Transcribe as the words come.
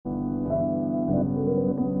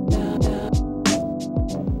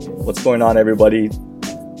What's going on, everybody?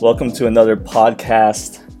 Welcome to another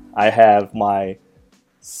podcast. I have my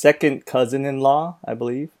second cousin-in-law, I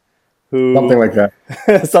believe, who Something like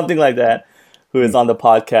that. something like that, who is on the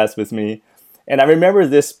podcast with me. And I remember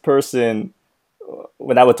this person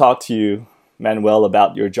when I would talk to you, Manuel,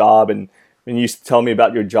 about your job, and when you used to tell me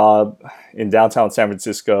about your job in downtown San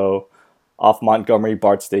Francisco, off Montgomery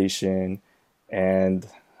BART station, and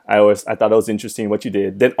I thought it was interesting what you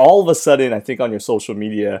did. Then all of a sudden, I think on your social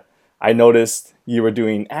media, I noticed you were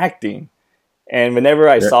doing acting. And whenever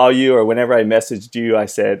I saw you or whenever I messaged you, I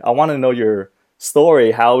said, I want to know your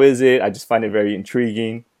story. How is it? I just find it very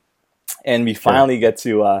intriguing. And we finally get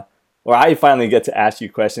to, or I finally get to ask you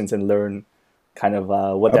questions and learn kind of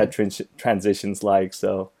what that transition's like.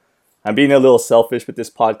 So I'm being a little selfish with this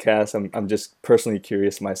podcast. I'm just personally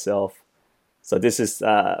curious myself. So this is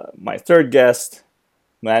my third guest,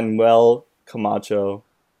 Manuel Camacho.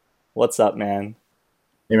 What's up, man?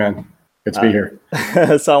 Hey, man. Good to be here.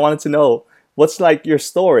 So I wanted to know, what's like your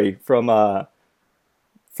story from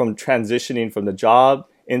transitioning from the job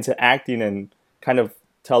into acting, and kind of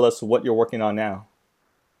tell us what you're working on now.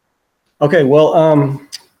 Okay, well,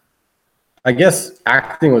 I guess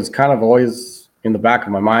acting was kind of always in the back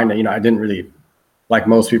of my mind. I didn't really, like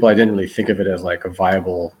most people, I didn't really think of it as like a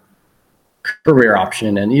viable career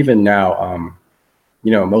option. And even now,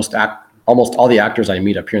 almost all the actors I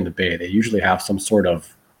meet up here in the Bay, they usually have some sort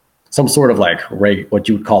of like what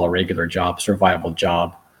you would call a regular job, survival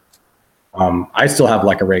job. I still have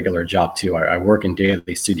like a regular job too. I work in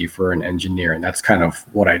Daly City for an engineer, and that's kind of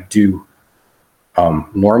what I do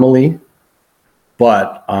normally.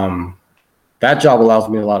 But that job allows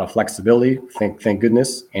me a lot of flexibility, thank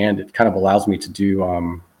goodness, and it kind of allows me to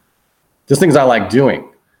do just things I like doing.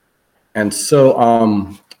 And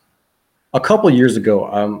so a couple of years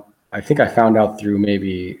ago, I think I found out through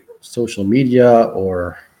maybe social media,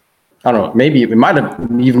 or I don't know, maybe it might have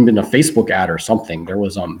even been a Facebook ad or something. There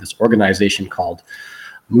was this organization called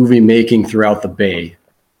Movie Making Throughout the Bay,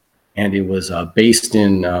 and it was based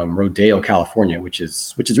in Rodeo, California, which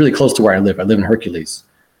is really close to where I live. I live in Hercules,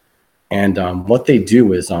 and what they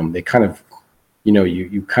do is they kind of,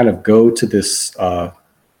 you kind of go to this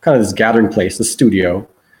this gathering place, the studio.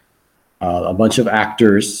 A bunch of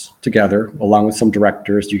actors together, along with some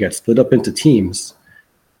directors. You get split up into teams,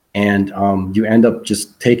 and you end up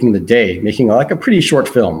just taking the day, making like a pretty short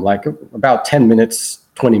film, like about 10 minutes,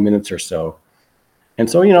 20 minutes or so. And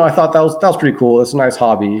so, I thought that was pretty cool. It's a nice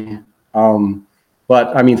hobby.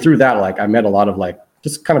 But I mean, through that, like I met a lot of like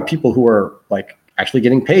just kind of people who were like actually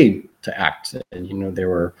getting paid to act, and they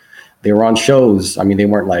were on shows. I mean, they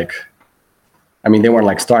weren't like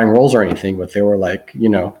starring roles or anything, but they were like,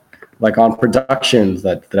 like on productions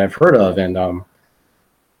that I've heard of. And I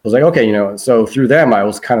was like, okay, so through them, I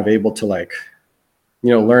was kind of able to like,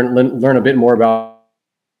 learn a bit more about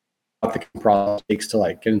the process it takes to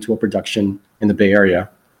like get into a production in the Bay Area.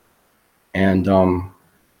 And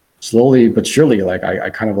slowly but surely, like I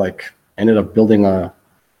kind of like ended up building a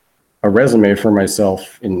resume for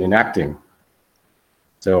myself in acting.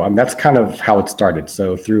 So that's kind of how it started.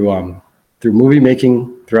 So through movie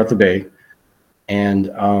making throughout the Bay. And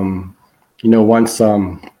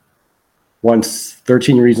once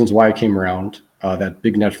 13 Reasons Why came around, that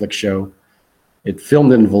big Netflix show, it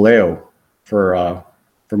filmed in Vallejo for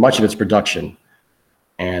much of its production,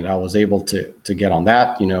 and I was able to get on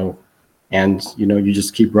that, and you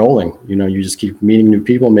just keep rolling, you just keep meeting new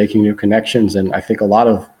people, making new connections, and I think a lot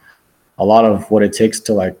of what it takes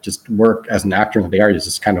to like just work as an actor in the Bay Area is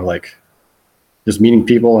just kind of like just meeting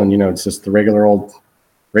people, and it's just the regular old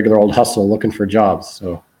hustle looking for jobs.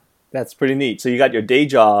 So that's pretty neat. So you got your day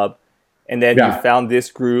job, and then you found this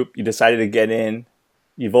group, you decided to get in.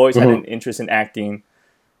 You've always had an interest in acting,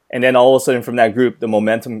 and then all of a sudden from that group, the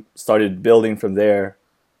momentum started building from there.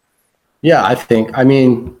 Yeah,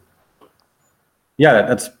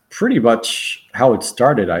 that's pretty much how it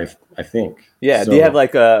started, I think. Yeah. So, do you have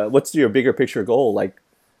like what's your bigger picture goal? Like,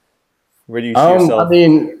 where do you see yourself? I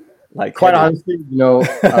mean, like quite honestly,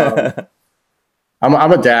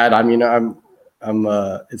 I'm a dad. I mean,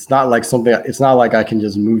 it's not like I can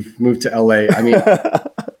just move to LA. I mean,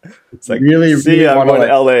 it's like, really want to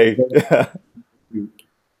LA.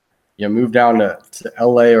 Move down to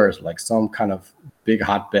LA, or like some kind of big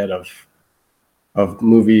hotbed of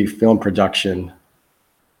movie film production.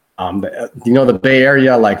 The Bay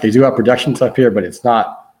Area, like they do have productions up here, but it's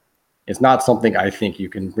not something I think you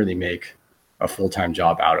can really make a full-time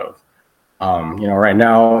job out of. Right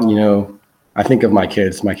now, I think of my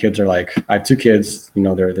kids. My kids are like, I have two kids,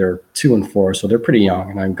 they're 2 and 4, so they're pretty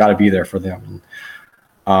young, and I've got to be there for them.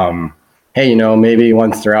 hey, maybe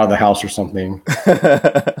once they're out of the house or something,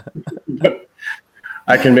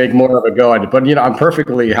 I can make more of a go at it. But I'm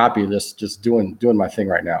perfectly happy just doing my thing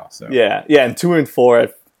right now. So Yeah, yeah, and 2 and 4, I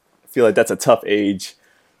feel like that's a tough age.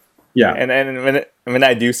 yeah, And when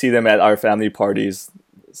I do see them at our family parties,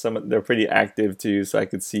 they're pretty active too. So I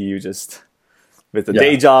could see you just with a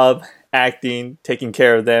day yeah, job, acting, taking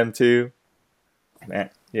care of them too. Man,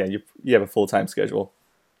 yeah, you have a full-time schedule.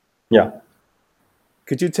 yeah.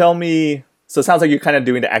 Could you tell me? So it sounds like you're kind of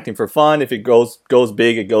doing the acting for fun. If it goes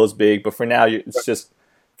big, it goes big. But for now, it's just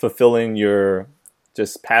fulfilling your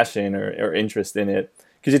just passion or interest in it.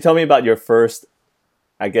 Could you tell me about your first,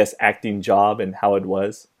 I guess, acting job and how it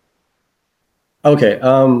was? Okay.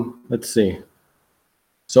 Let's see.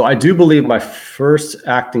 So I do believe my first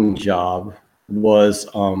acting job was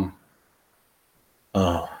uh,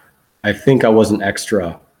 I think I was an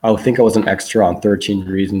extra. I think I was an extra on 13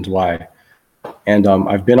 Reasons Why. And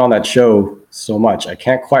I've been on that show so much, I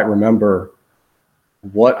can't quite remember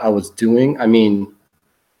what I was doing. I mean,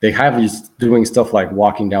 they have you doing stuff like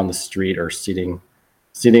walking down the street or sitting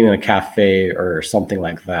in a cafe or something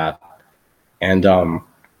like that. And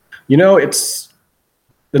it's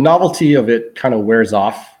the novelty of it kind of wears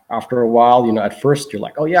off after a while. At first you're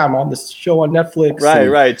like, oh yeah, I'm on this show on Netflix, Right,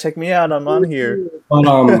 and right. Check me out. I'm on here.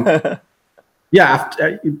 but yeah,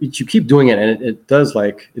 after you keep doing it, and it does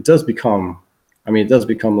become. I mean, it does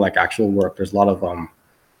become like actual work. There's a lot of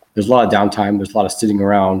downtime. There's a lot of sitting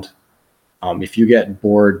around. If you get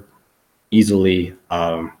bored easily,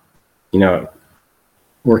 you know,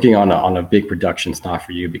 working on a big production is not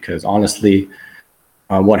for you, because honestly,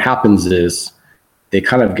 what happens is they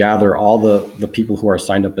kind of gather all the people who are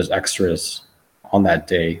signed up as extras on that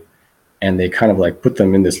day, and they kind of like put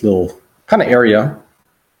them in this little kind of area.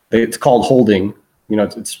 It's called holding.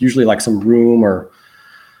 It's usually like some room or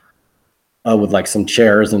with like some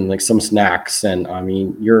chairs and like some snacks. And I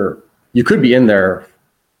mean, you could be in there,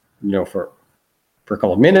 for a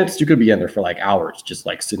couple of minutes. You could be in there for like hours, just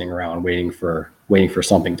like sitting around waiting for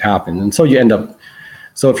something to happen. And so you end up.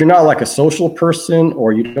 So if you're not like a social person,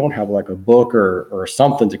 or you don't have like a book or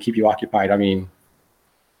something to keep you occupied, I mean,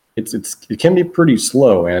 it can be pretty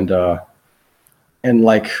slow. And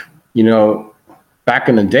like, back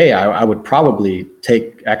in the day, I would probably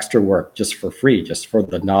take extra work just for free, just for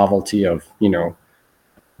the novelty of,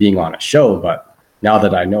 being on a show. But now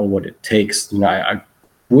that I know what it takes, I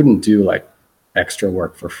wouldn't do like extra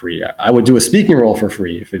work for free. I would do a speaking role for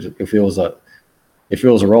free if it was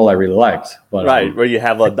a role I really liked. But Right, where you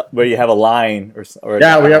have a line or a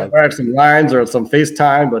yeah, we dialogue. have some lines or some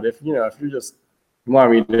FaceTime. But if you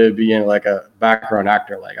want me to be in like a background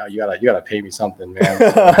actor, like, oh, you gotta pay me something, man.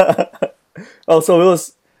 So, Oh, so it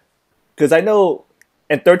was because I know,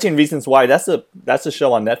 and 13 Reasons Why. That's a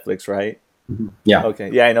show on Netflix, right? yeah, Okay,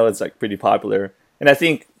 yeah, I know it's like pretty popular, and I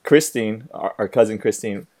think Christine, our cousin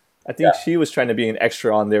Christine, I think yeah. she was trying to be an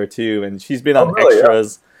extra on there too, and she's been Oh, on really?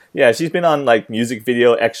 extras. Yeah, she's been on like music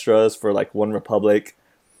video extras for like One Republic,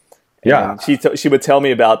 Yeah, and she would tell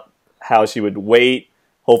me about how she would wait.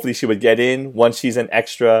 Hopefully, she would get in. Once she's an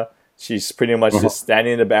extra, she's pretty much uh-huh. just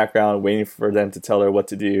standing in the background, waiting for them to tell her what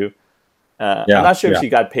to do. I'm Yeah, not sure if yeah, she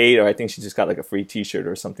got paid, or I think she just got like a free T-shirt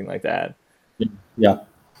or something like that. yeah.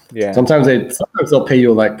 Yeah, Sometimes they'll pay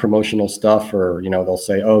you like promotional stuff, or they'll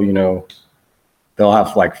say, oh, they'll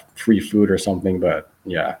have like free food or something. But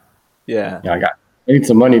yeah, yeah, yeah, I need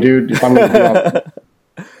some money, dude. If I'm gonna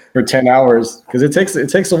be on for 10 hours, because it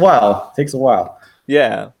takes a while. It takes a while.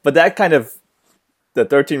 yeah. But that kind of the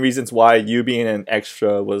 13 Reasons Why, you being an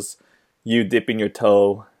extra was you dipping your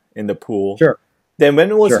toe in the pool. Sure, Then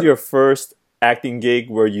when was sure. your first acting gig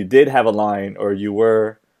where you did have a line, or you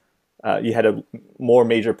had a more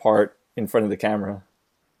major part in front of the camera?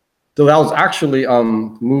 So that was actually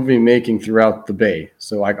movie making throughout the Bay.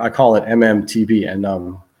 So I call it MMTV,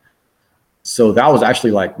 and so that was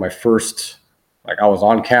actually like my first, like I was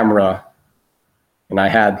on camera and I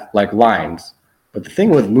had like lines. But the thing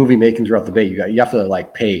with movie making throughout the Bay, you have to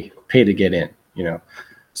like pay to get in,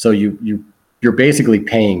 So you're basically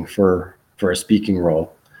paying for a speaking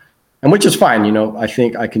role, and which is fine. I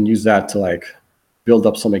think I can use that to like build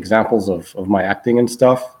up some examples of my acting and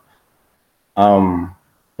stuff.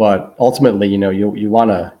 But ultimately, you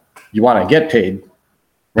wanna get paid,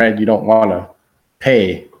 right? You don't wanna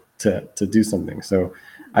pay to do something. So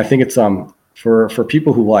I think it's for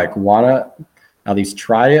people who like wanna at least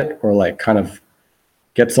try it, or like kind of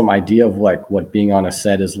get some idea of like what being on a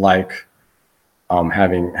set is like,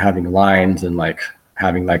 having lines and like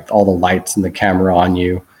having like all the lights and the camera on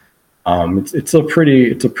you. It's a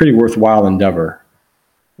pretty worthwhile endeavor.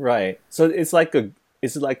 Right. So is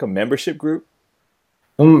it like a membership group?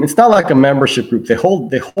 It's not like a membership group. They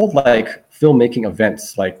hold like filmmaking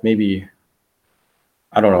events, like maybe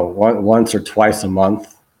I don't know, once or twice a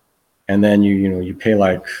month, and then you pay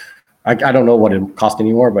like I don't know what it costs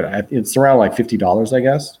anymore, but it's around like $50, I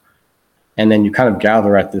guess. And then you kind of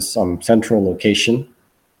gather at this central location.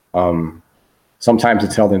 Um, Sometimes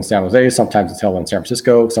it's held in San Jose, sometimes it's held in San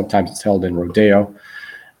Francisco, sometimes it's held in Rodeo.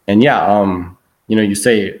 And yeah, you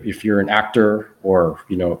say if you're an actor, or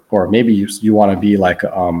or maybe you want to be like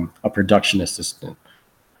a production assistant,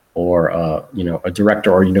 or a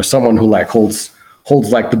director, or someone who like holds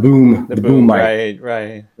like the boom mic. Right,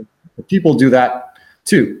 right. People do that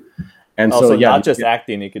too. And so Also, yeah, not just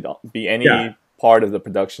acting; it could be yeah, any part of the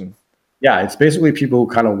production. yeah. It's basically people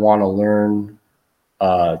who kind of want to learn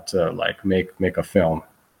to like make a film.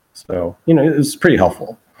 So it's pretty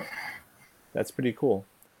helpful. That's pretty cool.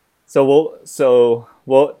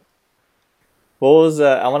 What was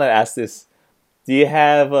I want to ask this? Do you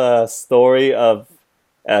have a story of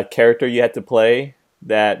a character you had to play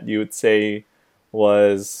that you would say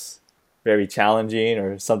was very challenging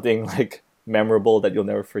or something like memorable that you'll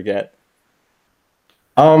never forget?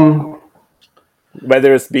 Um,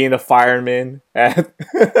 Whether it's being a fireman and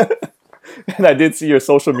and I did see your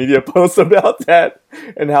social media posts about that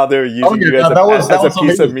and how they're oh using yeah, you as that as a was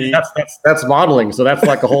piece of amazing. meat. That's modeling. So that's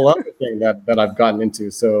like a whole other thing that I've gotten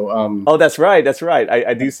into. So Oh, that's right. That's right.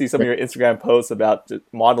 I do see some of your Instagram posts about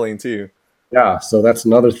modeling too. yeah, so that's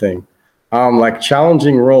another thing. Like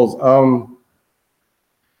challenging roles.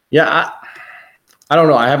 Yeah, I don't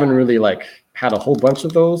know. I haven't really like had a whole bunch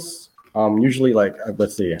of those. Usually like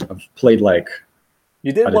let's see, I've played like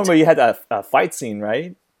You did a one det- where you had a fight scene,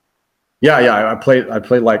 right? yeah. I played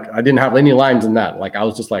like I didn't have any lines in that. Like I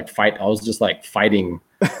was just like fighting,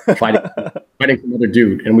 fighting, fighting some other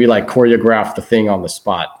dude, and we like choreographed the thing on the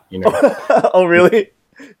spot. Oh, really?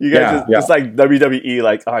 You guys Yeah, just yeah. it's like WWE,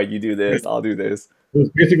 like, all right, you do this, I'll do this. It was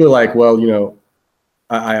basically like, well,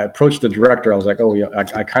 I approached the director. I was like, oh yeah,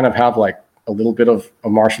 I kind of have like a little bit of a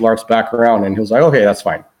martial arts background, and he was like, okay, that's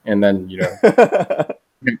fine. And then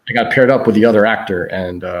I got paired up with the other actor,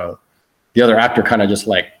 and the other actor kind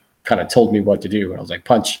of told me what to do, and I was like,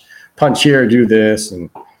 punch here, do this,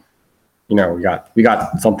 and we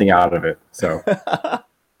got something out of it. So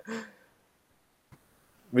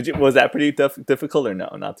Was that pretty difficult or no?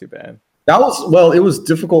 Not too bad. that was well, it was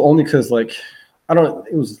difficult only because like I don't.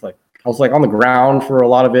 It was like I was like on the ground for a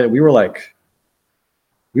lot of it. We were like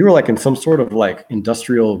in some sort of like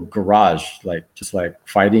industrial garage, like just like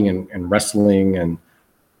fighting and wrestling, and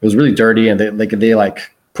it was really dirty. And they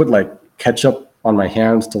like put like ketchup on my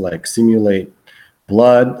hands to like simulate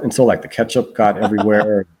blood, and so like the ketchup got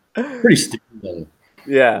everywhere. Pretty sticky. And,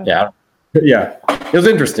 Yeah. yeah, yeah. It was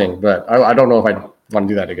interesting, but I don't know if I want to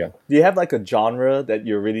do that again. Do you have like a genre that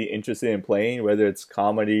you're really interested in playing, whether it's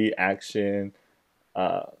comedy, action,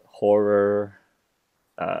 horror?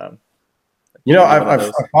 Um, any I've, one of I've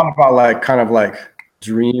those? I've thought about like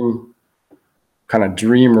dream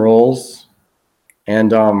dream roles,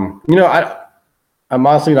 and I'm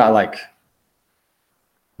honestly not like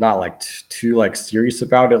too like serious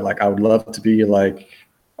about it. Like I would love to be like,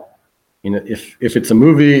 if it's a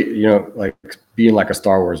movie, like being like a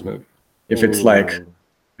Star Wars movie. If it's like Ooh.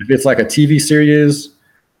 if it's like a TV series,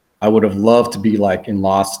 I would have loved to be like in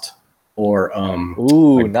Lost, or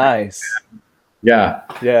Ooh, like nice. yeah.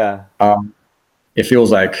 Yeah. Um, if it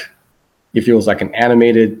was like an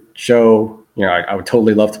animated show, I would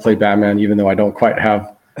totally love to play Batman, even though I don't quite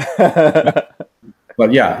have.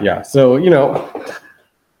 But yeah. So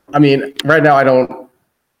I mean, right now I don't.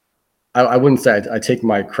 I wouldn't say I take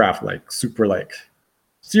my craft like super like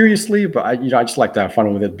seriously, but I just like to have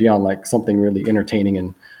fun with it beyond like something really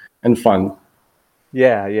entertaining and fun.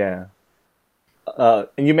 Yeah, yeah.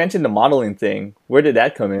 And you mentioned the modeling thing. Where did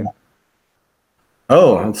that come in?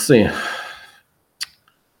 Oh, let's see.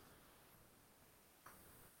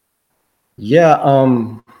 Yeah,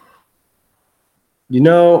 you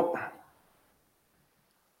know,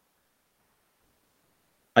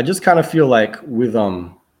 I just kind of feel like with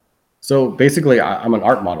so basically I'm an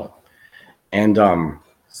art model, and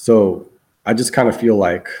so I just kind of feel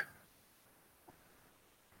like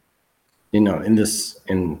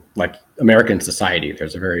in like American society,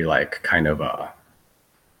 there's a very like kind of I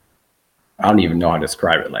don't even know how to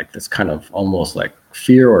describe it, like this kind of almost like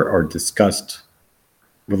fear or disgust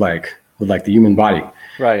with like the human body.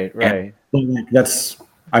 Right, And right. like, that's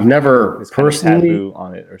I've never This kind of personally, taboo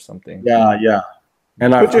on it or something. yeah,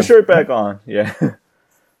 and Put your shirt back on. Yeah.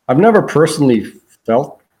 I've never personally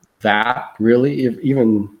felt that really, if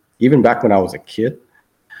even back when I was a kid.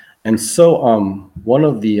 And so one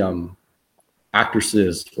of the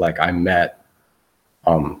actresses like I met,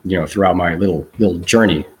 throughout my little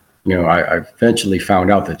journey, I eventually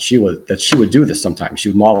found out that she would do this sometimes. She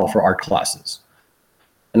would model for art classes.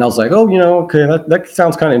 And I was like, oh, okay, that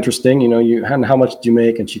sounds kind of interesting. And how much do you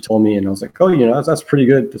make? And she told me, and I was like, oh, that's pretty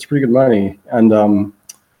good. That's pretty good money. And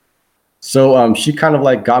so she kind of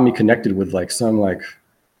like got me connected with like some like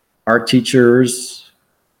art teachers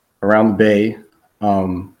around the Bay.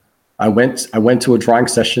 I went to a drawing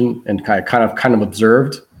session and kind of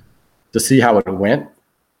observed to see how it went.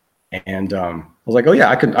 And I was like, oh yeah,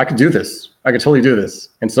 I could do this. I could totally do this.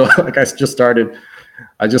 And so like I just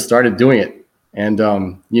started doing it. And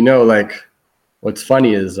like what's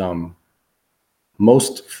funny is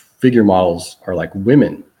most figure models are like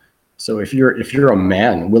women. So if you're a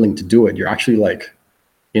man willing to do it, you're actually like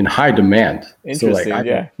in high demand. Interesting. So like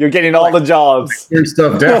yeah, you're getting all the jobs. Like,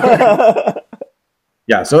 stuff down.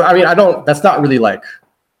 Yeah. So I mean, that's not really like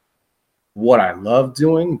what I love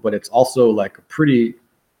doing, but it's also like a pretty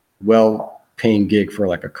well-paying gig for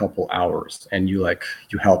like a couple hours, and you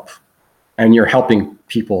help, and you're helping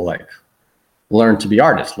people like learn to be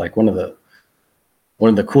artists. Like one of the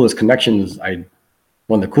coolest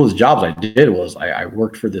one of the coolest jobs I did was I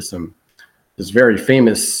worked for this very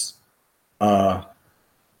famous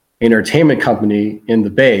entertainment company in the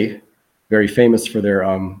Bay, very famous for their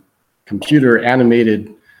computer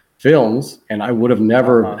animated films, and I would have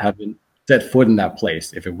never have been set foot in that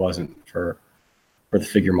place if it wasn't for the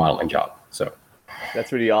figure modeling job. So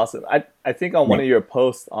that's really awesome. I think on one of your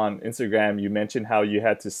posts on Instagram, you mentioned how you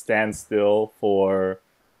had to stand still for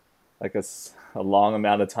like a long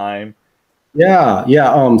amount of time.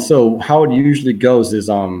 Yeah. So how it usually goes is,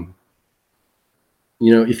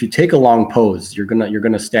 if you take a long pose, you're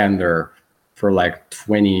gonna stand there for like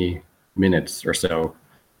 20 minutes or so,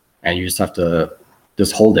 and you just have to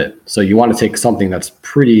just hold it. So you want to take something that's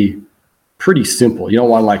pretty simple. You don't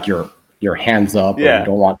want like your hands up. Yeah. Or you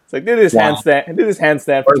don't want. It's like do this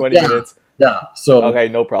handstand for 20 minutes. Yeah. So okay,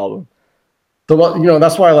 no problem. So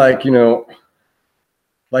that's why like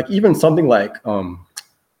even something like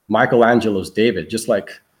Michelangelo's David, just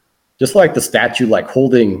like the statue, like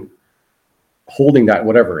holding that,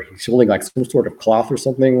 whatever he's holding, like some sort of cloth or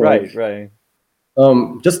something. Right.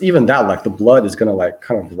 Just even that, like the blood is gonna like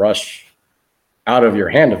kind of rush out of your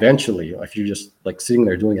hand eventually if you're just like sitting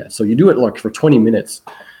there doing it. So you do it like for 20 minutes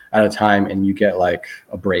at a time, and you get like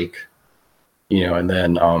a break, and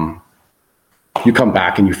then you come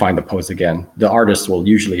back and you find the pose again. The artist will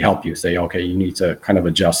usually help you say, okay, you need to kind of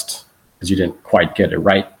adjust because you didn't quite get it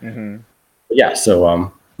right. Mm-hmm. Yeah.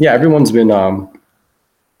 So everyone's been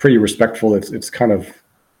pretty respectful.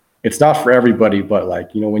 It's not for everybody, but like,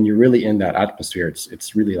 when you're really in that atmosphere,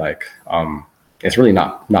 it's really like, it's really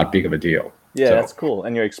not big of a deal. Yeah, so. That's cool.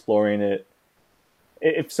 And you're exploring it.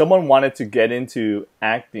 If someone wanted to get into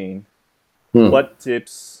acting, what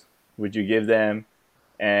tips would you give them?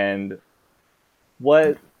 And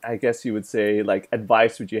what, I guess you would say, like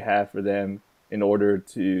advice would you have for them in order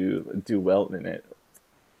to do well in it?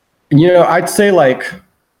 I'd say like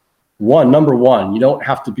number one, you don't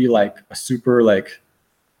have to be like a super like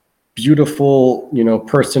beautiful,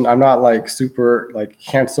 person. I'm not like super like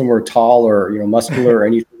handsome or tall or, muscular or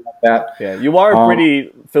anything like that. Yeah, you are a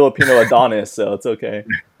pretty Filipino Adonis, so it's okay.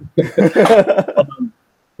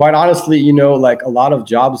 Quite honestly, like a lot of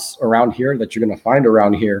jobs around here that you're going to find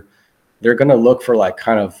around here, they're going to look for like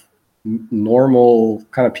kind of normal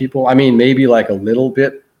kind of people. I mean, maybe like a little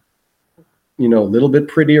bit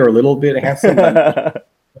pretty or a little bit handsome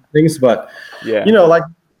things, but yeah, like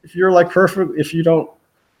if you're like perfect, if you don't,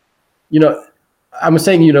 I'm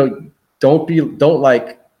saying, don't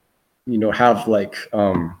like, have like,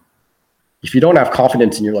 if you don't have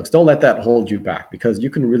confidence in your looks, don't let that hold you back, because you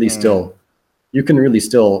can really still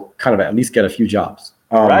kind of at least get a few jobs.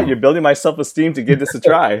 Right. You're building my self-esteem to give this a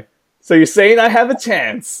try. So you're saying I have a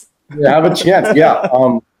chance. Yeah, I have a chance. Yeah.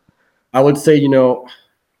 I would say,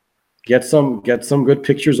 get some good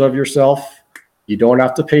pictures of yourself. You don't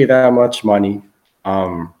have to pay that much money.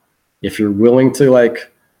 If you're willing to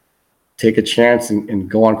like take a chance and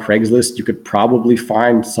go on Craigslist, you could probably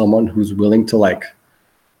find someone who's willing to like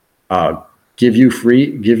give you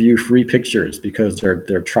free pictures, because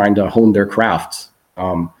they're trying to hone their craft.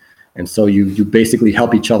 And so you basically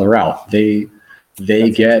help each other out. They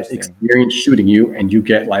get experience shooting you, and you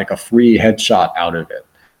get like a free headshot out of it.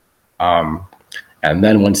 And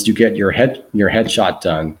then once you get your headshot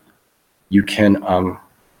done, you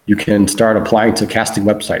can start applying to casting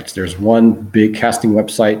websites. There's one big casting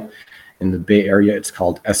website in the Bay Area. It's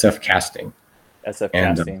called SF Casting.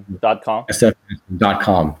 sfcasting.com.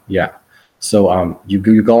 sfcasting.com. Yeah. So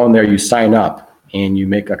you go on there, you sign up, and you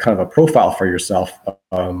make a kind of a profile for yourself.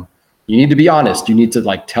 you need to be honest. You need to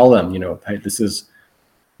like tell them, you know, hey, this is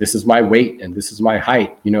my weight and this is my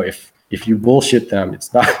height. You know, if you bullshit them,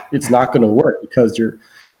 it's not going to work, because you're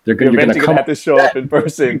going to have to show up in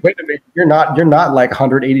person. Wait a minute, you're not like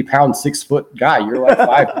 180 pound, 6 foot guy. You're like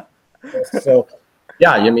 5. So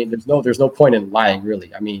yeah, I mean, there's no point in lying,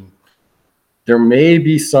 really. I mean, there may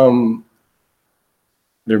be some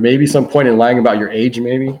point in lying about your age,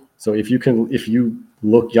 maybe. So if you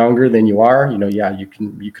look younger than you are, you know, yeah, you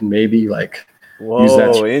can maybe like use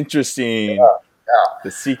that. Whoa, interesting. Yeah. The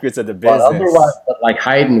secrets of the business. But otherwise, like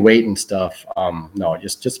height and weight and stuff, no,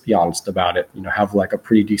 just be honest about it. You know, have like a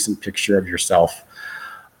pretty decent picture of yourself,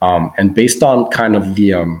 and based on kind of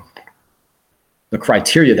the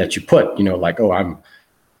criteria that you put, you know, like, oh,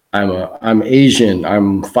 I'm Asian,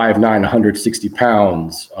 I'm 5'9", 160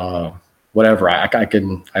 pounds, whatever. I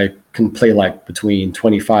can play like between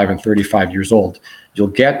 25 and 35 years old. You'll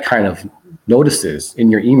get kind of notices in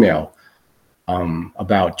your email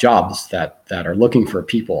about jobs that are looking for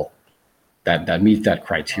people that meet that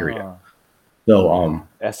criteria. So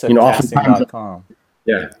you know, oftentimes,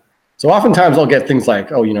 yeah. So oftentimes I'll get things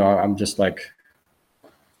like, oh, you know, I'm just like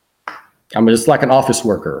an office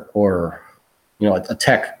worker, or, you know, a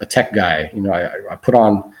tech guy. You know, I put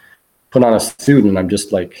on a suit and I'm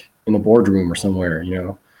just like in a boardroom or somewhere, you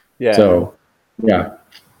know. Yeah. So yeah,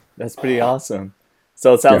 that's pretty awesome.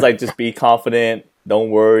 So it sounds like just be confident. Don't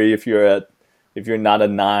worry if you're not a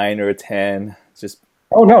 9 or a 10. Just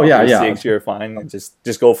oh no, yeah, 6, you're fine. And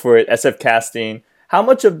just go for it. SF Casting. How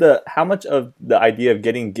much of the idea of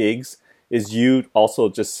getting gigs is you also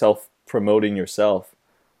just self-promoting yourself,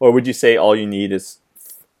 or would you say all you need is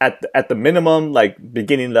at the minimum, like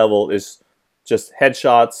beginning level, is just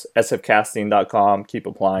headshots, sfcasting.com, keep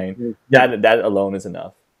applying. Yeah. That alone is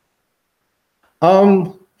enough.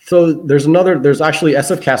 So there's actually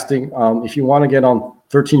SF Casting. If you want to get on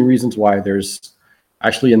 13 Reasons Why, there's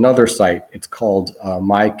actually another site. It's called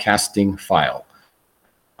My Casting File.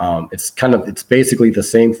 It's basically the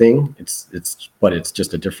same thing. But it's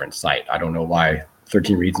just a different site. I don't know why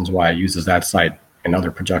 13 Reasons Why uses that site and other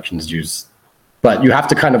productions use, but you have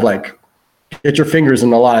to kind of like get your fingers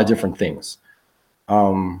in a lot of different things.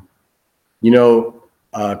 You know,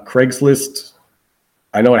 Craigslist,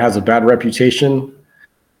 I know it has a bad reputation.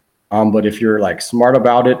 But if you're like smart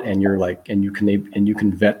about it and you're like, and you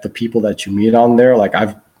can vet the people that you meet on there, like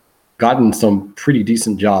I've gotten some pretty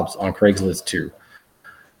decent jobs on Craigslist too.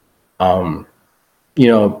 You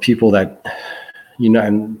know, people that, you know,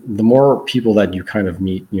 and the more people that you kind of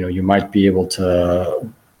meet, you know, you might be able to,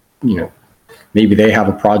 you know, maybe they have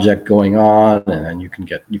a project going on, and then you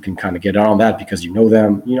can kind of get on that because you know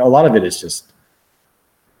them. You know, a lot of it is just,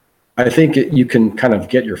 I think you can kind of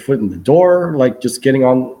get your foot in the door, like just getting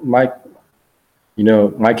on My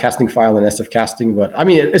Casting File and SF Casting. But I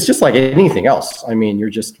mean, it's just like anything else. I mean, you're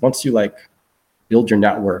just, once you like build your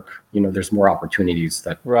network, you know, there's more opportunities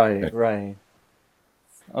that. Right.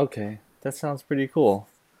 Okay. That sounds pretty cool.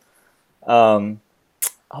 I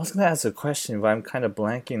was going to ask a question, but I'm kind of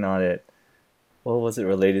blanking on it. What was it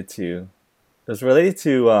related to? It was related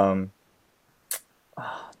to,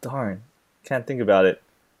 darn, can't think about it.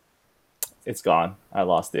 It's gone. I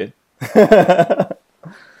lost it.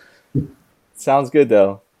 Sounds good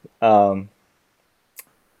though.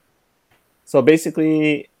 So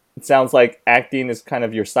basically, it sounds like acting is kind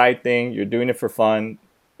of your side thing. You're doing it for fun.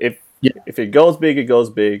 If it goes big, it goes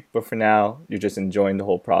big. But for now, you're just enjoying the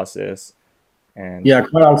whole process. And yeah,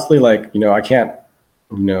 quite honestly, like, you know, I can't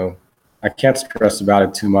stress about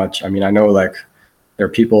it too much. I mean, I know like there are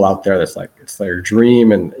people out there that's like, it's their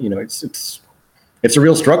dream, and you know, it's a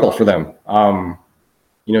real struggle for them.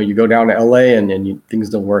 You know, you go down to LA and things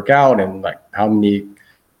don't work out, and like how many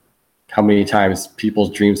times people's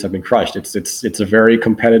dreams have been crushed. It's a very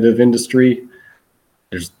competitive industry.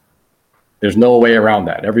 There's no way around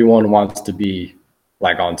that. Everyone wants to be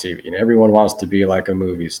like on TV, and everyone wants to be like a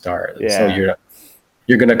movie star. Yeah. So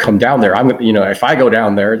you're going to come down there. You know, if I go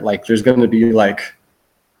down there, like there's going to be like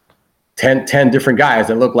 10 different guys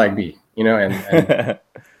that look like me, you know, and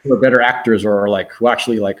who are better actors, or like who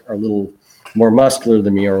actually like are a little more muscular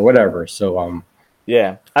than me or whatever. So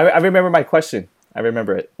yeah, I remember my question. I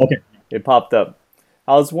remember it. Okay. It popped up.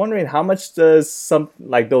 I was wondering, how much does some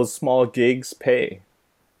like those small gigs pay?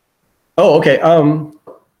 Oh, okay.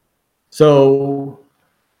 So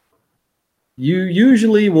you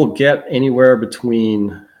usually will get anywhere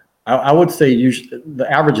between, I would say usually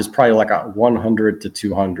the average is probably like 100 to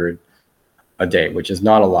 200 a day, which is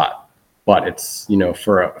not a lot, but it's, you know,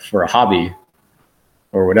 for a hobby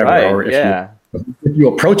or whatever, right, or if you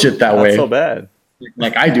approach it that way, not so bad.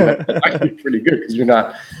 Like I do, it's actually pretty good because you're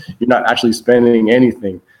not actually spending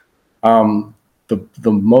anything. The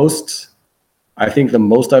most, I think the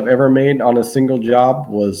most I've ever made on a single job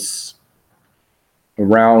was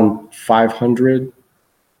around 500,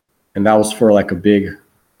 and that was for like a big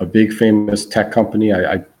famous tech company.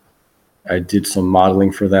 I did some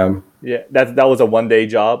modeling for them. Yeah, that was a 1 day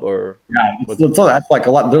job, or yeah. So that's like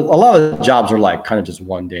a lot. A lot of jobs are like kind of just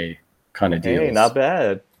 1 day kind of deals. Hey, not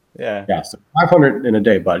bad. Yeah. Yeah, so 500 in a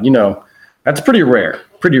day, but you know, that's pretty rare.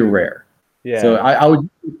 Pretty rare. Yeah. So I would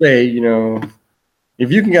say, you know,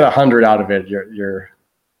 if you can get 100 out of it, you're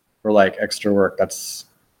for like extra work. That's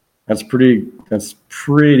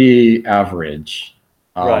pretty average.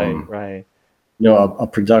 Right. You know, a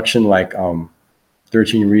production like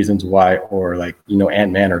 13 Reasons Why, or like, you know,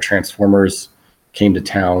 Ant-Man or Transformers came to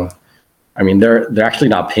town. I mean, they're actually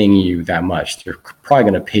not paying you that much. They're probably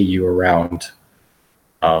going to pay you around,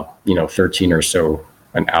 you know, 13 or so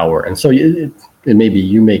an hour, and so it maybe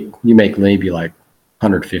you make maybe like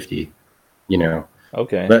 150, you know.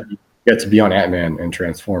 Okay. But you get to be on Ant-Man and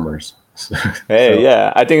Transformers. Hey,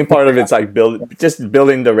 yeah, I think part of it's like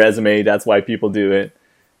building the resume. That's why people do it,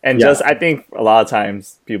 and Yeah. just I think a lot of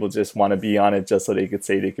times people just want to be on it just so they could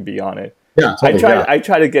say they could be on it. Yeah, totally, I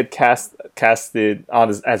try to get casted on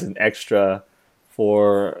as an extra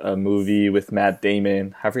for a movie with Matt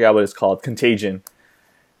Damon. I forgot what it's called, Contagion.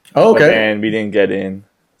 Oh, okay. And we didn't get in,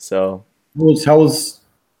 so How was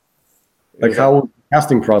the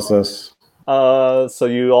casting process? so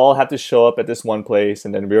you all have to show up at this one place,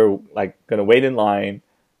 and then we were like gonna wait in line,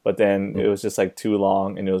 but then it was just like too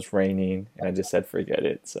long, and it was raining, and I just said forget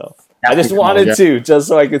it. So I just wanted to, just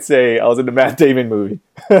so I could say I was in the Matt Damon movie.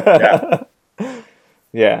 Yeah.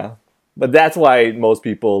 Yeah, but that's why most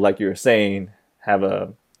people, like you were saying, have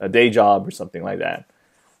a day job or something like that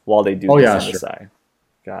while they do this on the side.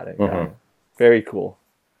 Got it. Very cool.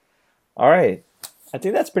 All right, I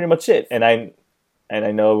think that's pretty much it. And I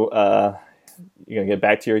know you're gonna get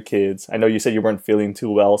back to your kids. I know you said you weren't feeling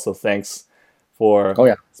too well, so thanks for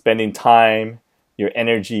spending time, your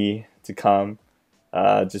energy to come,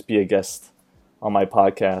 just be a guest on my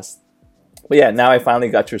podcast. But yeah, now I finally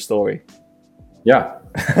got your story. Yeah.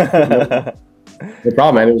 No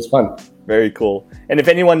problem, man. It was fun. Very cool. And if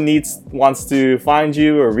anyone wants to find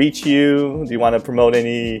you or reach you, do you want to promote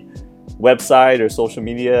any website or social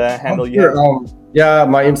media handle you have? Yeah,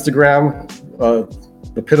 my Instagram,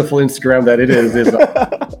 the pitiful Instagram that it is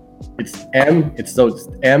it's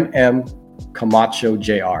Camacho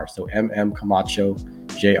Jr. So Camacho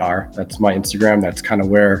Jr. That's my Instagram. That's kind of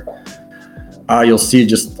where you'll see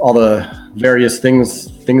just all the various things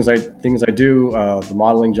I do, the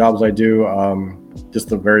modeling jobs I do, just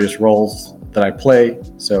the various roles that I play.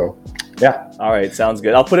 So yeah. All right, sounds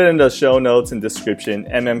good. I'll put it in the show notes and description.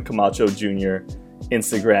 Camacho Jr.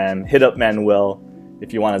 Instagram. Hit up Manuel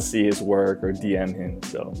if you want to see his work or DM him.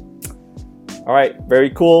 So, all right,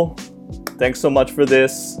 very cool. Thanks so much for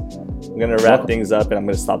this. I'm gonna wrap things up, and I'm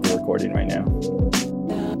gonna stop the recording right now.